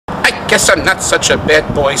Guess I'm not such a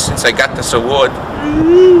bad boy since I got this award.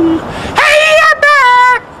 Hey,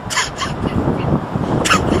 Abbott!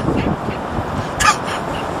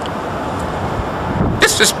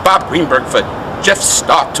 This is Bob Greenberg for Jeff's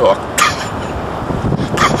Star Talk.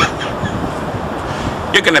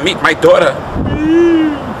 You're gonna meet my daughter.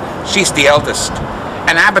 She's the eldest.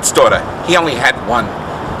 And Abbott's daughter, he only had one.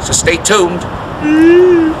 So stay tuned.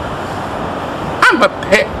 I'm a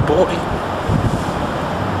pet boy.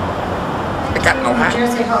 I got no hat. New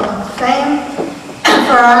Jersey Hall of Fame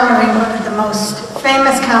for honoring one of the most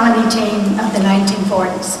famous comedy team of the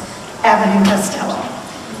 1940s, Abbott and Costello.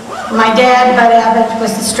 My dad, Bud Abbott,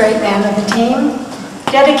 was the straight man of the team,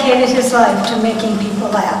 dedicated his life to making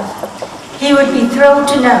people laugh. He would be thrilled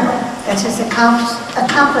to know that his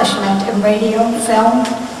accomplishment in radio, film,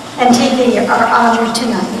 and TV are honored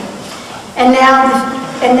tonight. And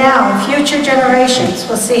now future generations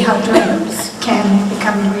will see how dreams can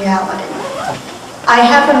become reality. I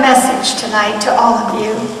have a message tonight to all of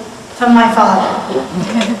you from my father.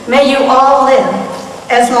 May you all live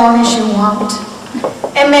as long as you want,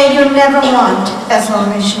 and may you never want as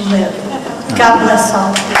long as you live. God bless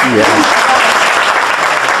all of you. Yeah.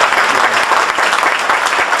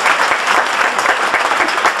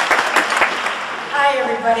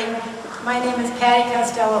 My name is Paddy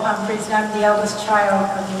Costello-Humphreys, and I'm the eldest child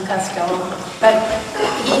of Lou Costello. But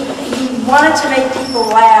he wanted to make people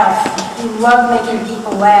laugh. He loved making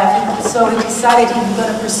people laugh. So he decided he was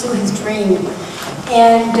going to pursue his dream.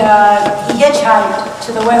 And he hitchhiked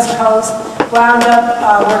to the West Coast, wound up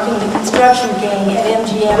working the construction gang at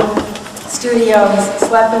MGM Studios,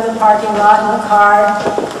 slept in the parking lot in the car,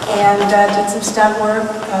 and did some stunt work,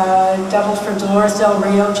 doubled for Dolores Del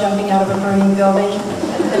Rio, jumping out of a burning building.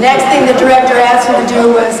 The next thing the director asked him to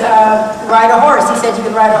do was ride a horse. He said, "You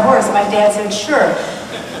could ride a horse." My dad said, "Sure."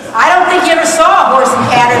 I don't think he ever saw a horse in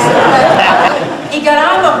Patterson, but he got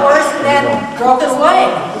on the horse and then broke his leg.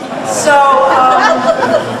 So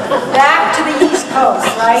back to the East Coast,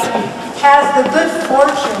 right? Has the good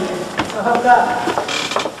fortune to hook up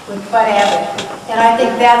with Bud Abbott. And I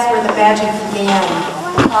think that's where the magic began.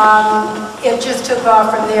 It just took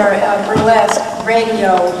off from there. Burlesque,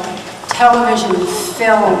 radio, television,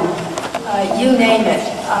 film, you name it.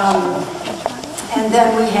 And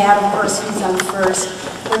then we had, of course, Who's on First,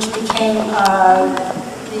 which became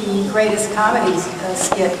the greatest comedy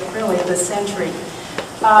skit, really, of the century.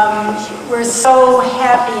 We're so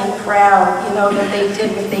happy and proud, you know, that they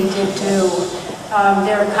did what they did do.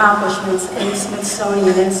 Their accomplishments in the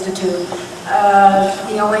Smithsonian Institute,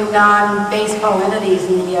 the only non-baseball entities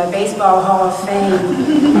in the Baseball Hall of Fame.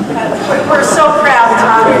 We're so proud and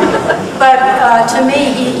honored. But to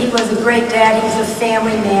me, he was a great dad. He was a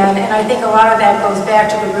family man, and I think a lot of that goes back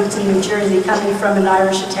to the roots in New Jersey, coming from an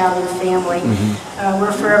Irish-Italian family.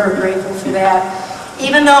 We're forever grateful for that.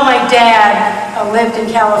 Even though my dad lived in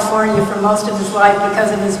California for most of his life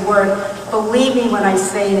because of his work, believe me when I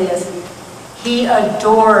say this, he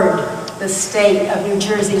adored the state of New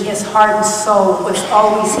Jersey. His heart and soul was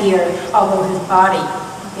always here, although his body,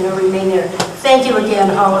 you know, remained there. Thank you again,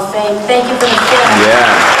 Hall of Fame. Thank you for the film. Yeah.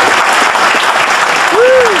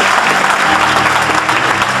 Woo.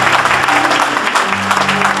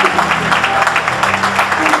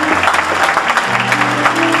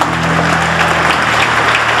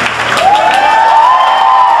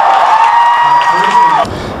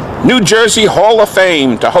 New Jersey Hall of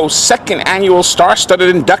Fame to host second annual star-studded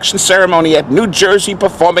induction ceremony at New Jersey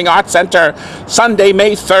Performing Arts Center, Sunday,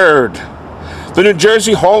 May 3rd. The New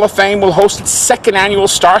Jersey Hall of Fame will host its second annual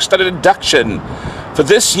star-studded induction for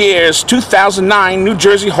this year's 2009 New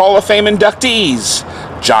Jersey Hall of Fame inductees: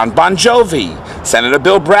 John Bon Jovi, Senator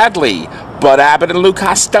Bill Bradley, Bud Abbott and Lou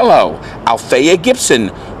Costello, Althea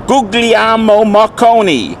Gibson, Guglielmo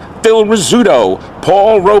Marconi, Phil Rizzuto,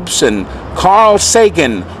 Paul Robeson, Carl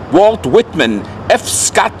Sagan, Walt Whitman, F.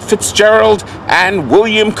 Scott Fitzgerald, and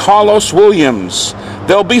William Carlos Williams.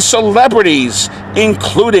 There'll be celebrities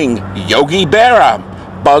including Yogi Berra,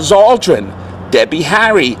 Buzz Aldrin, Debbie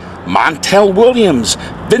Harry, Montel Williams,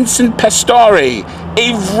 Vincent Pastore,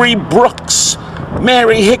 Avery Brooks,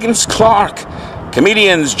 Mary Higgins Clark,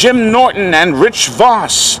 comedians Jim Norton and Rich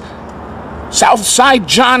Voss, Southside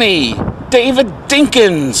Johnny, David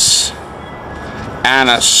Dinkins, and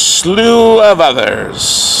a slew of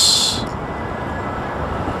others.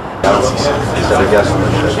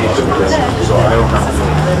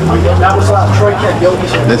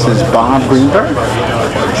 This is Bob Greenberg.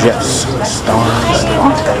 GIFs, stars,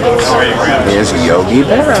 here's Yogi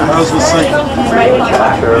Berra. How's the singing?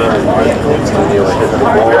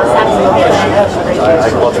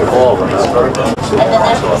 And then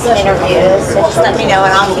there's some interviews, so just let me know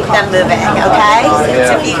and I'll keep them moving, okay?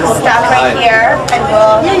 So if you can stop right here and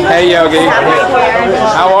we'll... Hey Yogi, stop right here.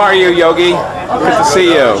 how are you Yogi? Good to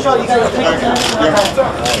see you. Yogi,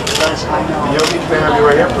 can I have you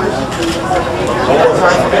right here, please?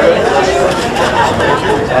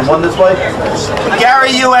 And one this way.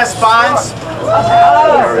 Gary, U.S. Bonds.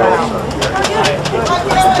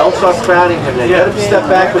 Don't start crowding him. You gotta step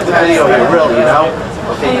back with the video here, really, you know?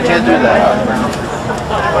 Okay, you can't do that.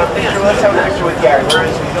 Let's have a picture with Gary. Where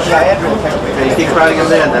is he? Yeah, Andrew will take a picture. Okay, you keep crowding him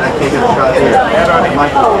in, then I can't get a shot here. I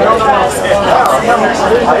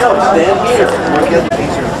know, stand here. We'll get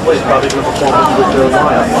these. He's probably going to perform with the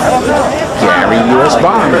line. Gary U.S.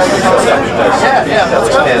 Bonds. Yeah, that was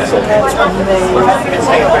canceled.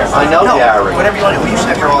 I know Gary. Whatever you want to do. You should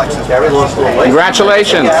have your all access. Gary lost a little weight.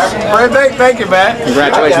 Congratulations. Thank you, man.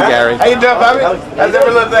 Congratulations, Gary. How you doing, Bobby? How's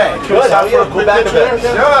every little thing? Good, how are you? Go back a bit.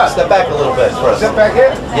 Sure. Step back a little bit for us. Step back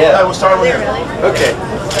here? Yeah. We'll start with him. Okay.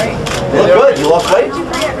 You look good. You lost weight?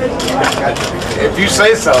 If you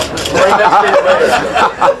say so. Right next to you later.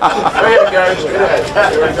 Go ahead, guys. Go ahead.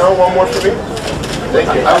 There we go. One more for me. Thank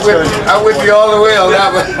you. I'm with you all the way on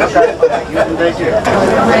that one. Thank you.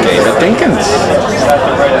 David Dinkins.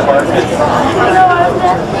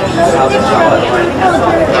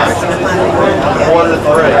 One to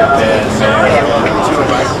three.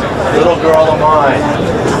 Little girl of mine.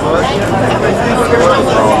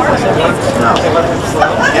 No.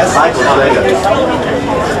 Yes, Michael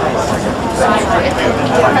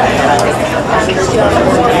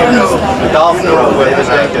The golf girl with David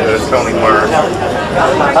Dinkins. Tony Murray.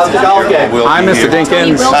 How's the golf game? Hi, Mr.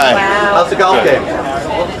 Dinkins. Hi. How's the golf game?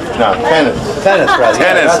 No, tennis. Tennis, right?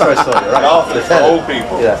 Yeah, Tennis. that's what I saw you, right? Golf is for Tennis. old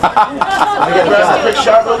people. Yeah. Let me get a shot. Quick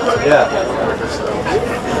shot real quick? Yeah.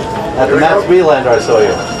 At the Max Wheelander, I saw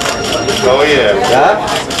you. Oh, yeah. Yeah?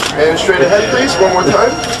 And straight ahead, please, one more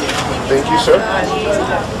time. Thank you, sir.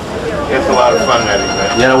 It's a lot of fun, that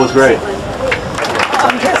event. Yeah, it was great.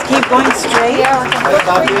 Just keep going straight.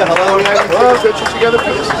 Stop here. Hello. Well, picture together,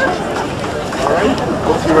 please. All right,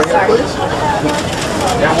 go through right here, please.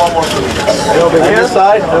 And one more, please. Over here. This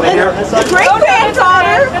side. Over here. Great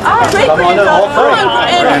granddaughter. Great Come on in, all three.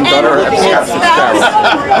 Granddaughter of Scott Fitzgerald.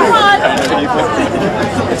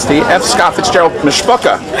 It's the F. Scott Fitzgerald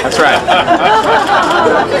Mishpucha. That's right.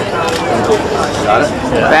 Got it?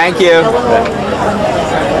 Thank you.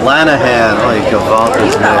 Lanahan. Oh, you go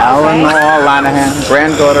Valkyries now. Eleanor Lanahan,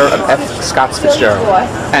 granddaughter of F. Scott Fitzgerald.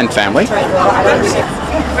 And family.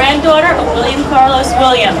 Granddaughter of William Carlos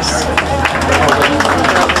Williams.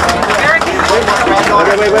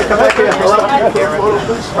 Wait, come back here. Hello.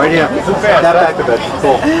 Right here. Step back a bit.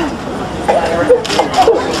 Cool.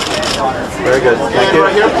 Very good. Thank you.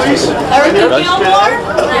 Right here, please. Erica Gilmore.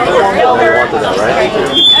 Wanted that, right?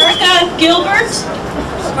 Erica Gilbert,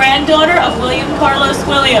 granddaughter of William Carlos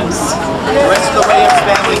Williams. The rest of the Williams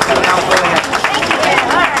family coming out with him.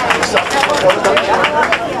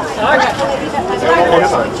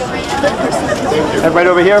 Everybody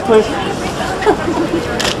over here, please.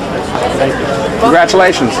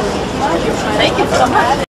 Congratulations. Thank you so much.